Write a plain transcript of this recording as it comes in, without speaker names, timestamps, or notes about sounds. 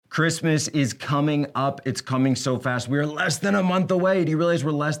Christmas is coming up. It's coming so fast. We are less than a month away. Do you realize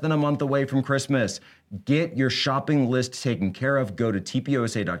we're less than a month away from Christmas? Get your shopping list taken care of. Go to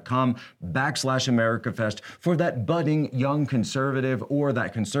tpusa.com/AmericaFest for that budding young conservative or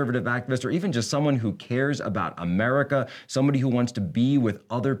that conservative activist or even just someone who cares about America, somebody who wants to be with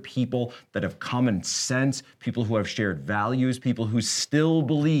other people that have common sense, people who have shared values, people who still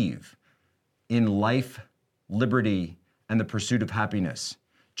believe in life, liberty, and the pursuit of happiness.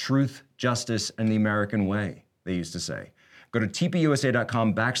 Truth, justice, and the American way, they used to say. Go to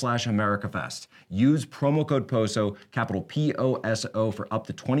tpusa.com/AmericaFest. Use promo code POSO, capital POSO, for up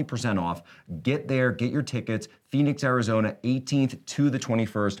to 20% off. Get there, get your tickets. Phoenix, Arizona, 18th to the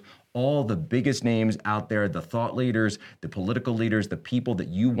 21st. All the biggest names out there, the thought leaders, the political leaders, the people that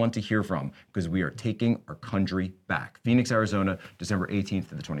you want to hear from, because we are taking our country back. Phoenix, Arizona, December 18th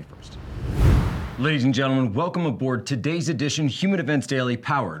to the 21st. Ladies and gentlemen, welcome aboard today's edition, Human Events Daily,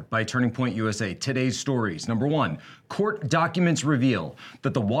 powered by Turning Point USA. Today's stories. Number one, court documents reveal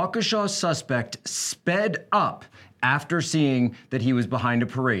that the Waukesha suspect sped up after seeing that he was behind a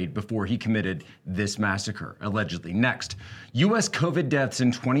parade before he committed this massacre, allegedly. Next, U.S. COVID deaths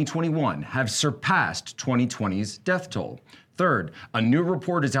in 2021 have surpassed 2020's death toll. Third, a new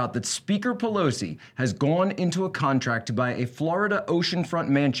report is out that Speaker Pelosi has gone into a contract to buy a Florida oceanfront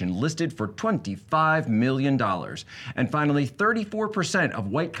mansion listed for $25 million. And finally, 34% of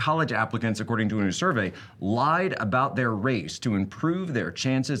white college applicants, according to a new survey, lied about their race to improve their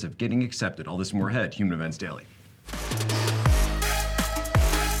chances of getting accepted. All this and more ahead, Human Events Daily.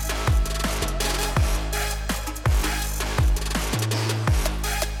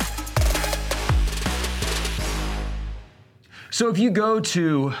 So if you go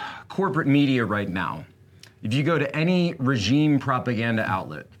to corporate media right now, if you go to any regime propaganda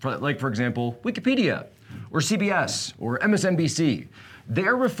outlet, like for example, Wikipedia or CBS or MSNBC,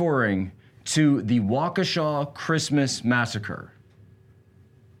 they're referring to the Waukesha Christmas massacre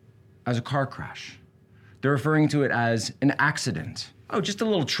as a car crash. They're referring to it as an accident. Oh, just a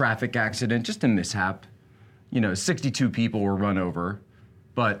little traffic accident, just a mishap. 62 people were run over,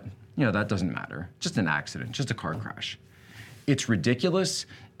 but that doesn't matter. Just an accident, just a car crash. It's ridiculous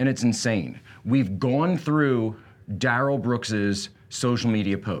and it's insane. We've gone through Darrell Brooks's social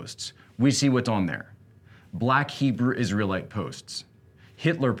media posts. We see what's on there. Black Hebrew Israelite posts,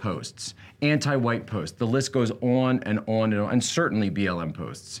 Hitler posts, anti-white posts. The list goes on and on and on, and certainly BLM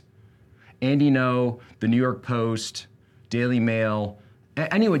posts. Andy Ngo, the New York Post, Daily Mail.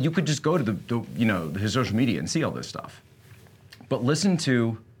 Anyway, you could just go to his social media and see all this stuff. But listen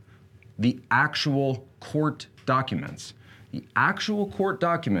to the actual court documents. The actual court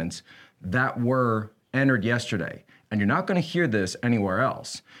documents that were entered yesterday. And you're not going to hear this anywhere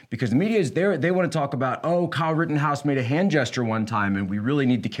else because the media is there. They want to talk about, Kyle Rittenhouse made a hand gesture one time and we really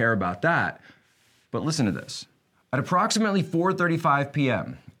need to care about that. But listen to this. At approximately 4:35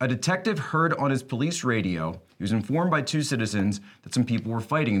 p.m., a detective heard on his police radio, he was informed by two citizens that some people were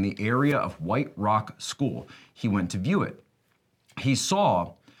fighting in the area of White Rock School. He went to view it. He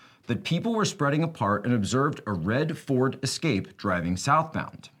saw that people were spreading apart and observed a red Ford Escape driving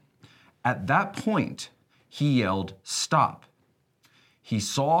southbound. At that point, he yelled, "Stop." He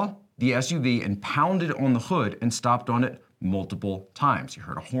saw the SUV and pounded on the hood and stopped on it multiple times. He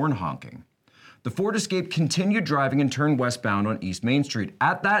heard a horn honking. The Ford Escape continued driving and turned westbound on East Main Street.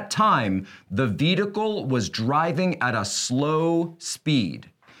 At that time, the vehicle was driving at a slow speed,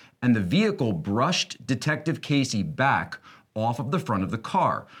 and the vehicle brushed Detective Casey back off of the front of the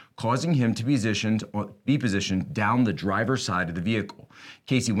car, causing him to be positioned down the driver's side of the vehicle.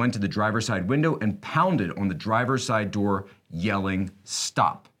 Casey went to the driver's side window and pounded on the driver's side door, yelling,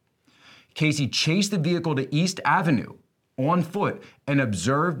 "Stop." Casey chased the vehicle to East Avenue on foot and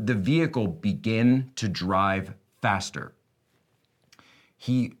observed the vehicle begin to drive faster.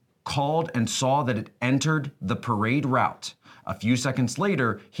 He called and saw that it entered the parade route. A few seconds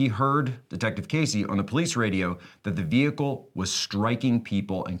later, he heard Detective Casey on the police radio that the vehicle was striking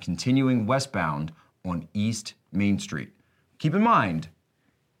people and continuing westbound on East Main Street. Keep in mind,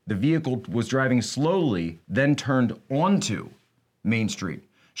 the vehicle was driving slowly, then turned onto Main Street,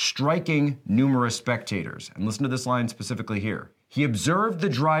 striking numerous spectators. And listen to this line specifically here. He observed the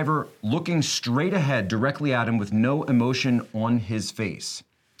driver looking straight ahead directly at him with no emotion on his face.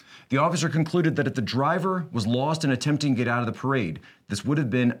 The officer concluded that if the driver was lost and attempting to get out of the parade, this would have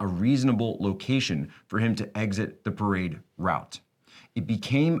been a reasonable location for him to exit the parade route. It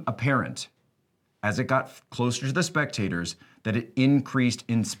became apparent as it got closer to the spectators that it increased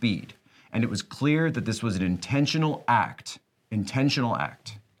in speed. And it was clear that this was an intentional act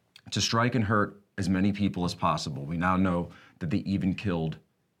to strike and hurt as many people as possible. We now know that they even killed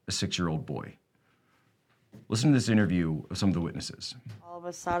a a 6-year-old boy. Listen to this interview of some of the witnesses. All of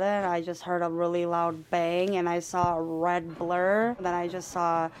a sudden, I just heard a really loud bang and I saw a red blur. Then I just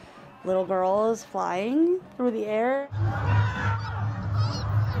saw little girls flying through the air.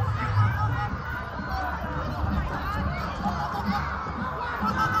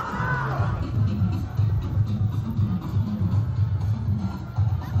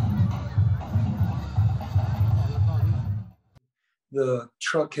 The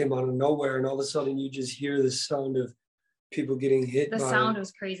truck came out of nowhere, and all of a sudden you just hear the sound of people getting hit. The sound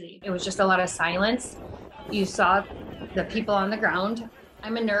was crazy. It was just a lot of silence. You saw the people on the ground.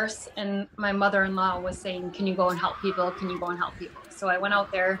 I'm a nurse, and my mother-in-law was saying, "Can you go and help people? Can you go and help people?" So I went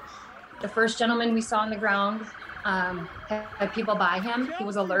out there. The first gentleman we saw on the ground had people by him. He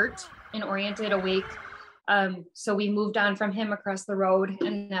was alert and oriented, awake. So we moved on from him across the road,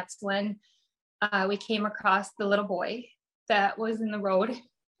 and that's when we came across the little boy that was in the road,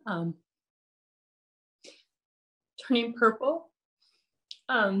 turning purple.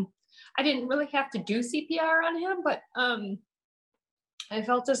 I didn't really have to do CPR on him, but I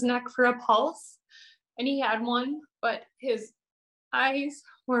felt his neck for a pulse, and he had one, but his eyes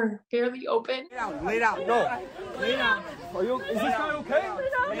were barely open. Lay down, no. Lay down. Is this guy okay?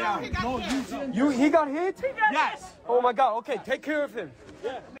 Lay down. No, he got hit? Yes. Oh my God, okay, take care of him.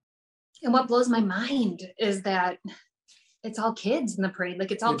 Yeah. And what blows my mind is that it's all kids in the parade. Like,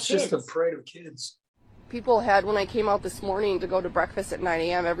 it's kids. Just a parade of kids. People had, when I came out this morning to go to breakfast at 9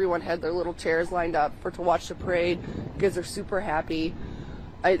 a.m., everyone had their little chairs lined up to watch the parade because they're super happy.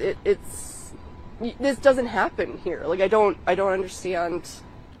 This doesn't happen here. Like, I don't understand.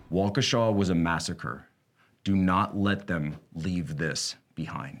 Waukesha was a massacre. Do not let them leave this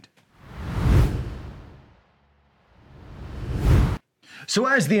behind. So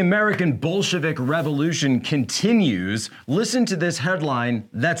as the American Bolshevik Revolution continues, listen to this headline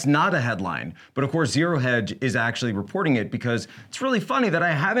that's not a headline. But of course, Zero Hedge is actually reporting it because it's really funny that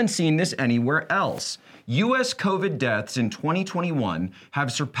I haven't seen this anywhere else. U.S. COVID deaths in 2021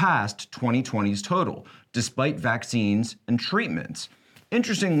 have surpassed 2020's total, despite vaccines and treatments.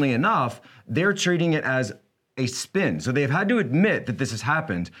 Interestingly enough, they're treating it as a spin. So they've had to admit that this has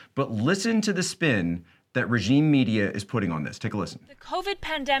happened, but listen to the spin that regime media is putting on this. Take a listen. The COVID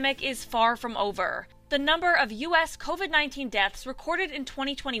pandemic is far from over. The number of U.S. COVID-19 deaths recorded in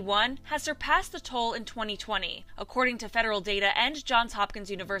 2021 has surpassed the toll in 2020, according to federal data and Johns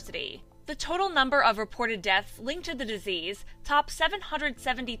Hopkins University. The total number of reported deaths linked to the disease topped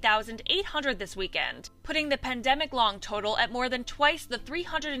 770,800 this weekend, putting the pandemic-long total at more than twice the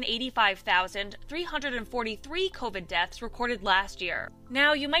 385,343 COVID deaths recorded last year.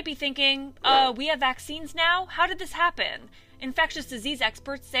 Now, you might be thinking, we have vaccines now? How did this happen? Infectious disease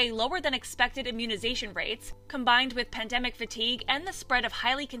experts say lower than expected immunization rates, combined with pandemic fatigue and the spread of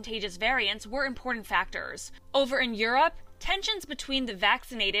highly contagious variants, were important factors. Over in Europe, tensions between the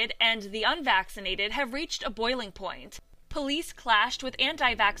vaccinated and the unvaccinated have reached a boiling point. Police clashed with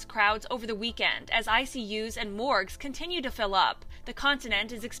anti-vax crowds over the weekend as ICUs and morgues continue to fill up. The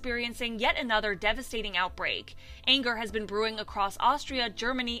continent is experiencing yet another devastating outbreak. Anger has been brewing across Austria,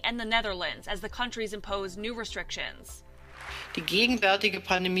 Germany, and the Netherlands as the countries impose new restrictions. Die gegenwärtige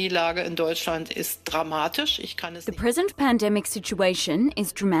Pandemielage in Deutschland ist dramatisch. The present pandemic situation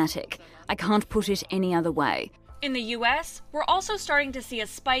is dramatic. I can't put it any other way. In the U.S., we're also starting to see a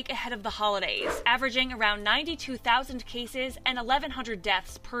spike ahead of the holidays, averaging around 92,000 cases and 1,100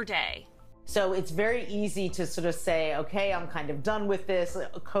 deaths per day. So it's very easy to sort of say, okay, I'm kind of done with this.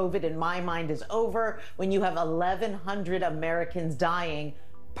 COVID in my mind is over. When you have 1,100 Americans dying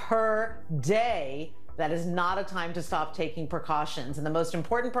per day, that is not a time to stop taking precautions. And the most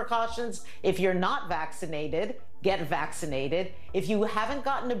important precautions, if you're not vaccinated, get vaccinated. If you haven't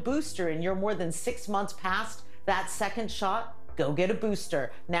gotten a booster and you're more than 6 months past that second shot, go get a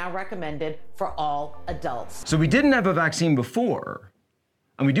booster. Now recommended for all adults. So we didn't have a vaccine before,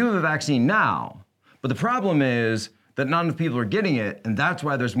 and we do have a vaccine now. But the problem is that not enough people are getting it, and that's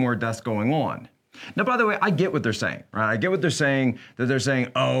why there's more deaths going on. Now, by the way, I get what they're saying, right? I get what they're saying, that they're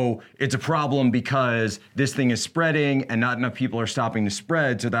saying, oh, it's a problem because this thing is spreading and not enough people are stopping the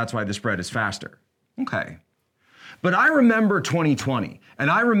spread, so that's why the spread is faster. Okay. But I remember 2020, and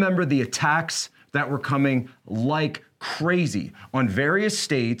I remember the attacks that were coming like crazy on various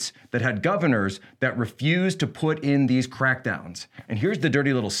states that had governors that refused to put in these crackdowns. And here's the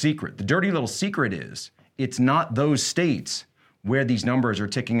dirty little secret. The dirty little secret is it's not those states where these numbers are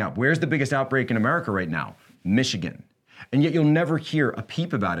ticking up. Where's the biggest outbreak in America right now? Michigan. And yet you'll never hear a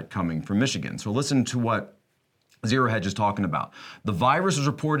peep about it coming from Michigan. So listen to what Zero Hedge is talking about. The virus was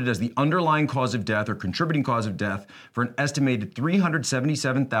reported as the underlying cause of death or contributing cause of death for an estimated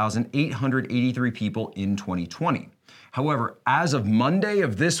 377,883 people in 2020. However, as of Monday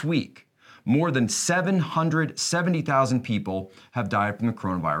of this week, more than 770,000 people have died from the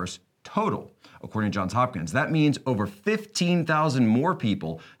coronavirus total, according to Johns Hopkins. That means over 15,000 more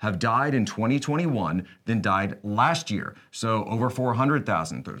people have died in 2021 than died last year. So over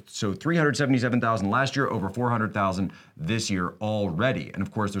 400,000. So 377,000 last year, over 400,000 this year already. And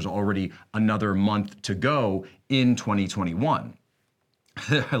of course, there's already another month to go in 2021.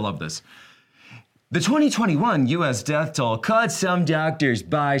 I love this. The 2021 U.S. death toll caught some doctors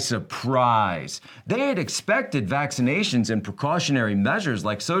by surprise. They had expected vaccinations and precautionary measures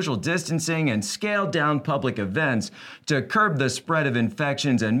like social distancing and scaled down public events to curb the spread of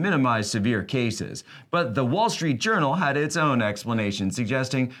infections and minimize severe cases. But the Wall Street Journal had its own explanation,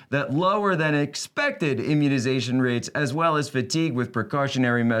 suggesting that lower than expected immunization rates, as well as fatigue with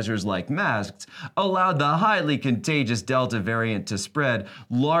precautionary measures like masks, allowed the highly contagious Delta variant to spread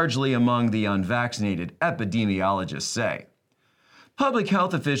largely among the unvaccinated, epidemiologists say. Public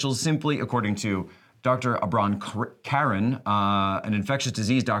health officials simply, according to Dr. Abram Karen, an infectious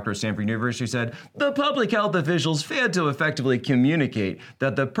disease doctor at Stanford University, said, the public health officials failed to effectively communicate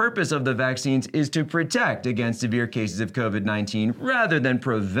that the purpose of the vaccines is to protect against severe cases of COVID-19 rather than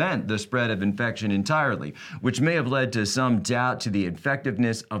prevent the spread of infection entirely, which may have led to some doubt to the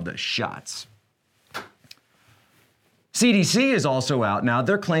effectiveness of the shots. CDC is also out now.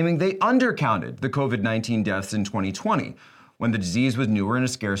 They're claiming they undercounted the COVID-19 deaths in 2020 when the disease was newer and a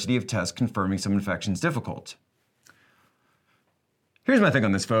scarcity of tests confirming some infections difficult. Here's my thing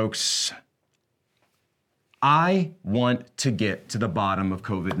on this, folks. I want to get to the bottom of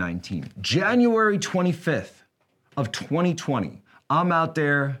COVID-19. January 25th of 2020, I'm out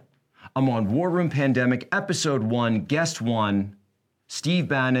there. I'm on War Room Pandemic, episode 1, guest 1, Steve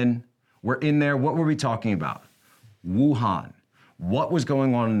Bannon. We're in there. What were we talking about? Wuhan. What was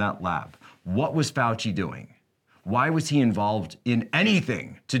going on in that lab? What was Fauci doing? Why was he involved in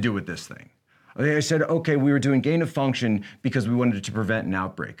anything to do with this thing? I said, okay, we were doing gain of function because we wanted to prevent an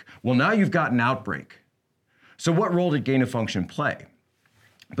outbreak. Well, now you've got an outbreak. So what role did gain of function play?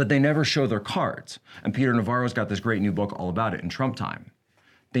 But they never show their cards. And Peter Navarro's got this great new book all about it in Trump time.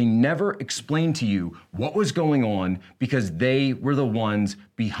 They never explained to you what was going on because they were the ones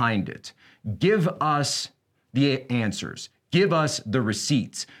behind it. Give us the answers. Give us the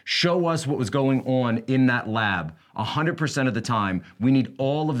receipts. Show us what was going on in that lab 100% of the time. We need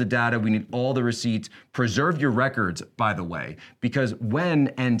all of the data. We need all the receipts. Preserve your records, by the way, because when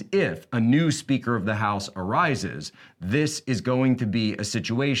and if a new Speaker of the House arises, this is going to be a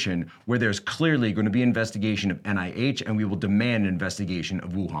situation where there's clearly going to be investigation of NIH, and we will demand an investigation of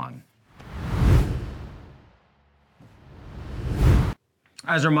Wuhan.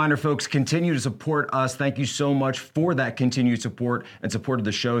 As a reminder, folks, continue to support us. Thank you so much for that continued support and support of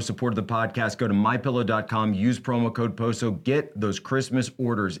the show, support of the podcast. Go to mypillow.com, use promo code POSO, get those Christmas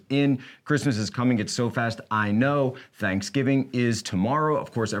orders in. Christmas is coming. It's so fast, I know. Thanksgiving is tomorrow.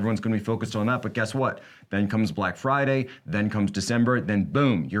 Of course, everyone's going to be focused on that, but guess what? Then comes Black Friday, then comes December, then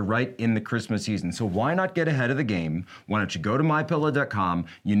boom, you're right in the Christmas season. So why not get ahead of the game? Why don't you go to mypillow.com?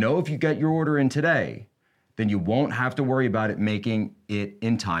 You know if you get your order in today, then you won't have to worry about it making it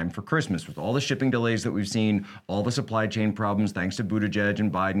in time for Christmas. With all the shipping delays that we've seen, all the supply chain problems, thanks to Buttigieg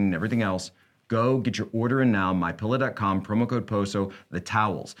and Biden and everything else, go get your order in now, mypillow.com, promo code POSO, the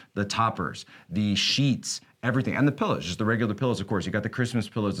towels, the toppers, the sheets, everything, and the pillows, just the regular pillows, of course. You got the Christmas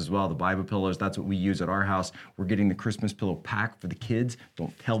pillows as well, the Bible pillows. That's what we use at our house. We're getting the Christmas pillow pack for the kids.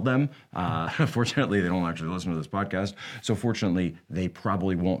 Don't tell them. Fortunately, they don't actually listen to this podcast, so fortunately, they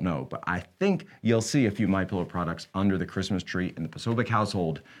probably won't know. But I think you'll see a few MyPillow products under the Christmas tree in the Posobiec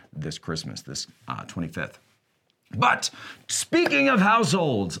household this Christmas, this 25th. But speaking of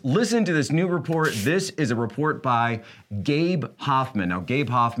households, listen to this new report. This is a report by Gabe Hoffman. Now, Gabe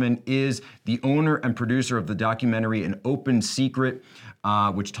Hoffman is the owner and producer of the documentary An Open Secret,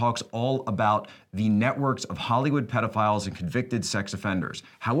 which talks all about the networks of Hollywood pedophiles and convicted sex offenders.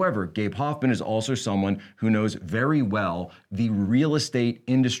 However, Gabe Hoffman is also someone who knows very well the real estate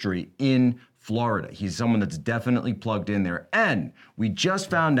industry in Florida. He's someone that's definitely plugged in there. And we just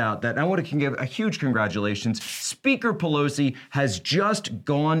found out that, I want to give a huge congratulations, Speaker Pelosi has just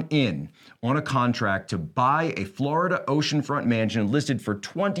gone in on a contract to buy a Florida oceanfront mansion listed for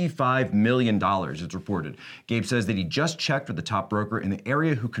 $25 million, it's reported. Gabe says that he just checked with the top broker in the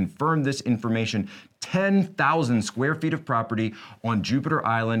area who confirmed this information. 10,000 square feet of property on Jupiter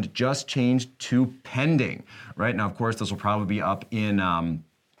Island just changed to pending. Right now, of course, this will probably be up in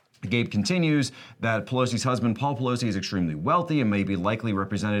Gabe continues that Pelosi's husband, Paul Pelosi, is extremely wealthy and may be likely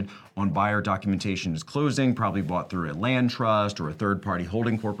represented on buyer documentation as closing, probably bought through a land trust or a third-party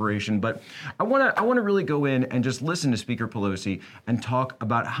holding corporation. But I want to really go in and just listen to Speaker Pelosi and talk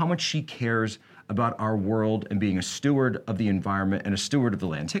about how much she cares about our world and being a steward of the environment and a steward of the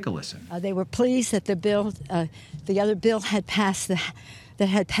land. Take a listen. They were pleased that the other bill had passed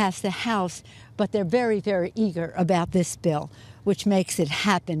the House, but they're very, very eager about this bill, which makes it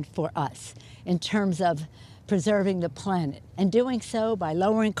happen for us in terms of preserving the planet, and doing so by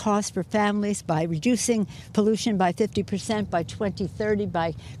lowering costs for families, by reducing pollution by 50% by 2030,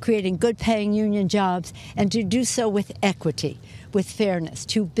 by creating good-paying union jobs, and to do so with equity, with fairness,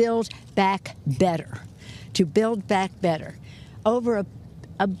 to build back better, Over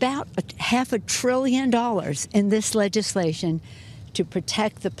about $500 billion in this legislation to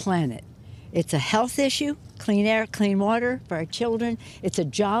protect the planet. It's a health issue, clean air, clean water for our children. It's a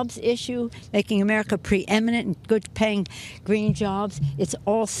jobs issue, making America preeminent in good-paying green jobs. It's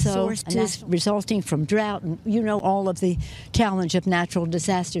also resulting from drought, and you know all of the challenge of natural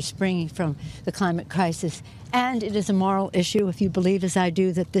disasters springing from the climate crisis. And it is a moral issue, if you believe, as I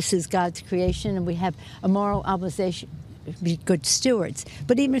do, that this is God's creation and we have a moral obligation to be good stewards.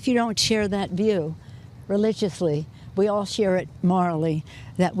 But even if you don't share that view religiously, we all share it morally,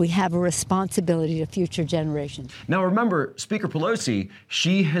 that we have a responsibility to future generations. Now remember, Speaker Pelosi,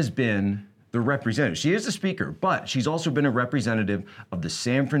 she has been the representative. She is the speaker, but she's also been a representative of the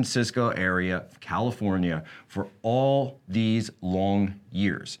San Francisco area of California for all these long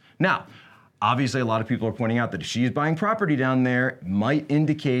years. Now, obviously, a lot of people are pointing out that if she is buying property down there, it might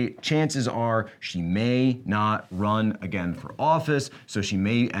indicate chances are she may not run again for office, so she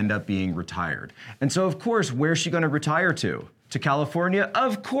may end up being retired. And so, of course, where's she going to retire to? To California?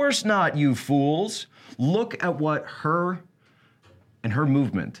 Of course not, you fools. Look at what her and her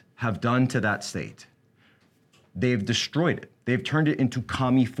movement have done to that state. They've destroyed it. They've turned it into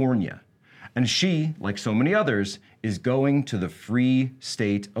California. And she, like so many others, is going to the free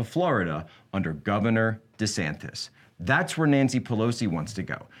state of Florida under Governor DeSantis. That's where Nancy Pelosi wants to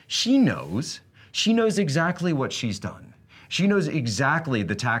go. She knows exactly what she's done. She knows exactly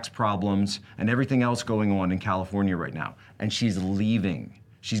the tax problems and everything else going on in California right now. And she's leaving.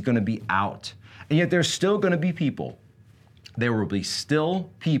 She's going to be out. And yet there's still going to be people. There will be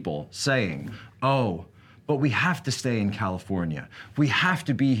still people saying, oh, but we have to stay in California. We have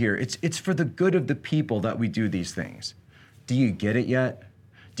to be here. It's for the good of the people that we do these things. Do you get it yet?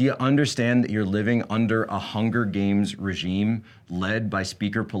 Do you understand that you're living under a Hunger Games regime led by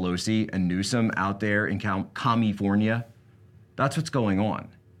Speaker Pelosi and Newsom out there in California? That's what's going on.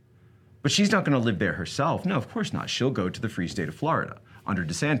 But she's not going to live there herself. No, of course not. She'll go to the free state of Florida under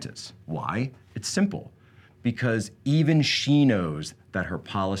DeSantis. Why? It's simple. Because even she knows that her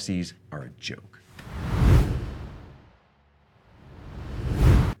policies are a joke.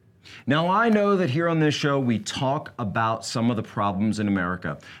 Now, I know that here on this show, we talk about some of the problems in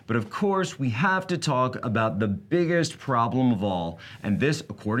America, but of course, we have to talk about the biggest problem of all, and this,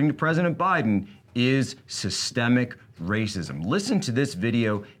 according to President Biden, is systemic racism. Listen to this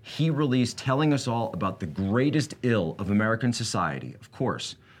video he released telling us all about the greatest ill of American society, of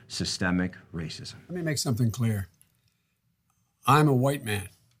course, systemic racism. Let me make something clear. I'm a white man.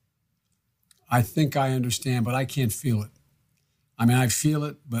 I think I understand, but I can't feel it. I mean, I feel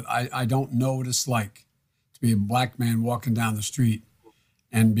it, but I don't know what it's like to be a black man walking down the street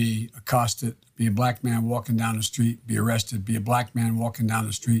and be accosted, be a black man walking down the street, be arrested, be a black man walking down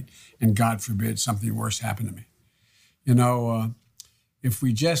the street, and God forbid something worse happen to me. You know, if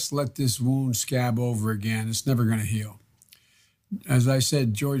we just let this wound scab over again, it's never going to heal. As I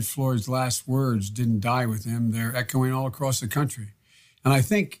said, George Floyd's last words didn't die with him. They're echoing all across the country. And I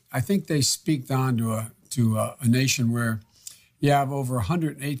think they speak on to a nation where you have over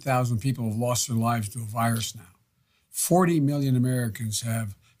 108,000 people have lost their lives to a virus now. 40 million Americans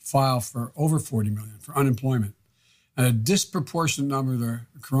have filed for over 40 million for unemployment. And a disproportionate number of the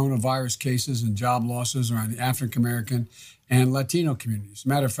coronavirus cases and job losses are in the African American and Latino communities. As a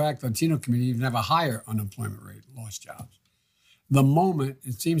matter of fact, Latino community even have a higher unemployment rate, lost jobs. The moment,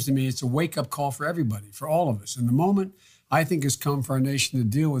 it seems to me, it's a wake-up call for everybody, for all of us. And the moment, I think, has come for our nation to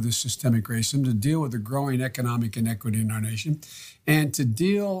deal with this systemic racism, to deal with the growing economic inequity in our nation, and to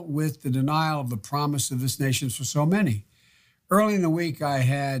deal with the denial of the promise of this nation for so many. Early in the week,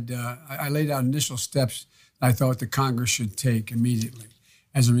 I laid out initial steps I thought the Congress should take immediately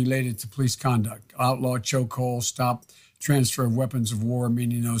as it related to police conduct. Outlaw chokeholds, stop transfer of weapons of war,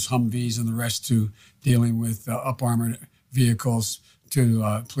 meaning those Humvees and the rest, to dealing with up-armored vehicles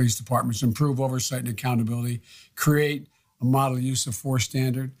to police departments, improve oversight and accountability, create a model use of force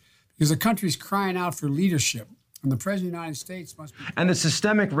standard. Because the country's crying out for leadership. And the President of the United States must be... And the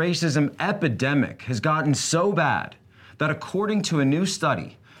systemic racism epidemic has gotten so bad that according to a new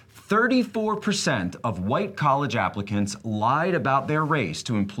study, 34% of white college applicants lied about their race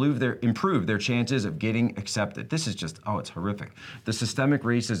to improve their chances of getting accepted. This is just, it's horrific. The systemic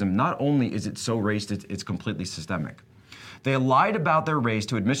racism, not only is it so racist, it's completely systemic. They lied about their race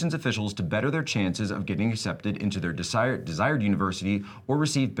to admissions officials to better their chances of getting accepted into their desired university or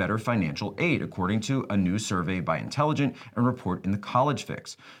receive better financial aid, according to a new survey by Intelligent and report in the College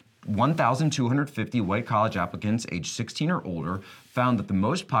Fix. 1,250 white college applicants aged 16 or older found that the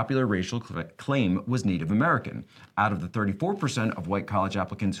most popular racial claim was Native American. Out of the 34% of white college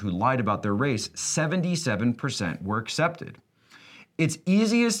applicants who lied about their race, 77% were accepted. It's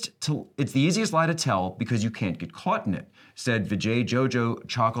the easiest lie to tell because you can't get caught in it, said Vijay Jojo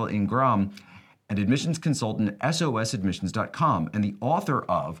Chakal Ingram, an admissions consultant at SOSadmissions.com and the author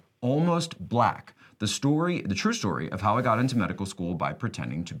of Almost Black, the true story of how I got into medical school by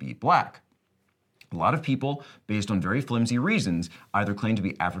pretending to be black. A lot of people, based on very flimsy reasons, either claim to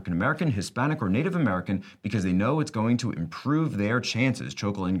be African American, Hispanic, or Native American because they know it's going to improve their chances,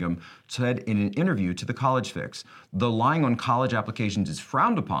 Chokal Ingham said in an interview to the College Fix. Though lying on college applications is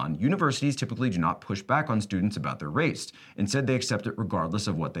frowned upon, universities typically do not push back on students about their race. Instead, they accept it regardless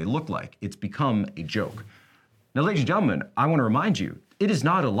of what they look like. It's become a joke. Now, ladies and gentlemen, I want to remind you, it is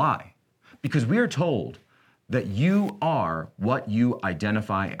not a lie, because we are told that you are what you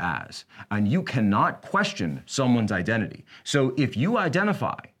identify as, and you cannot question someone's identity. So if you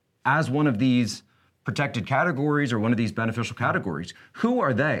identify as one of these protected categories or one of these beneficial categories, who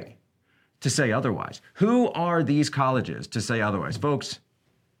are they to say otherwise? Who are these colleges to say otherwise? Folks,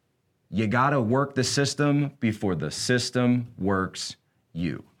 you gotta work the system before the system works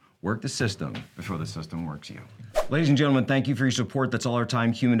you. Work the system before the system works you. Ladies and gentlemen, thank you for your support. That's all our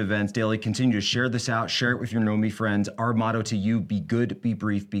time. Human Events Daily. Continue to share this out. Share it with your Know Me friends. Our motto to you, be good, be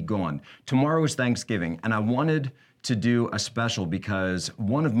brief, be gone. Tomorrow is Thanksgiving, and I wanted to do a special because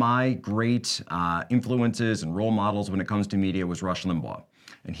one of my great influences and role models when it comes to media was Rush Limbaugh.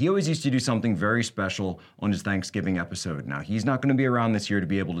 And he always used to do something very special on his Thanksgiving episode. Now, he's not going to be around this year to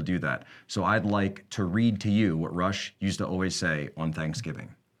be able to do that. So I'd like to read to you what Rush used to always say on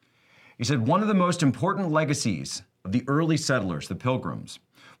Thanksgiving. He said, one of the most important legacies of the early settlers, the Pilgrims,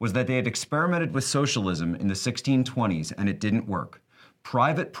 was that they had experimented with socialism in the 1620s and it didn't work.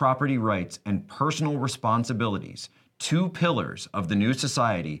 Private property rights and personal responsibilities, two pillars of the new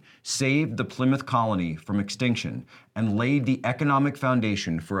society, saved the Plymouth colony from extinction and laid the economic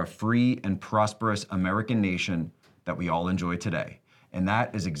foundation for a free and prosperous American nation that we all enjoy today. And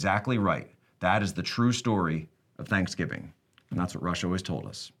that is exactly right. That is the true story of Thanksgiving. And that's what Rush always told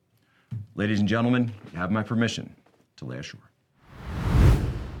us. Ladies and gentlemen, you have my permission to lay ashore.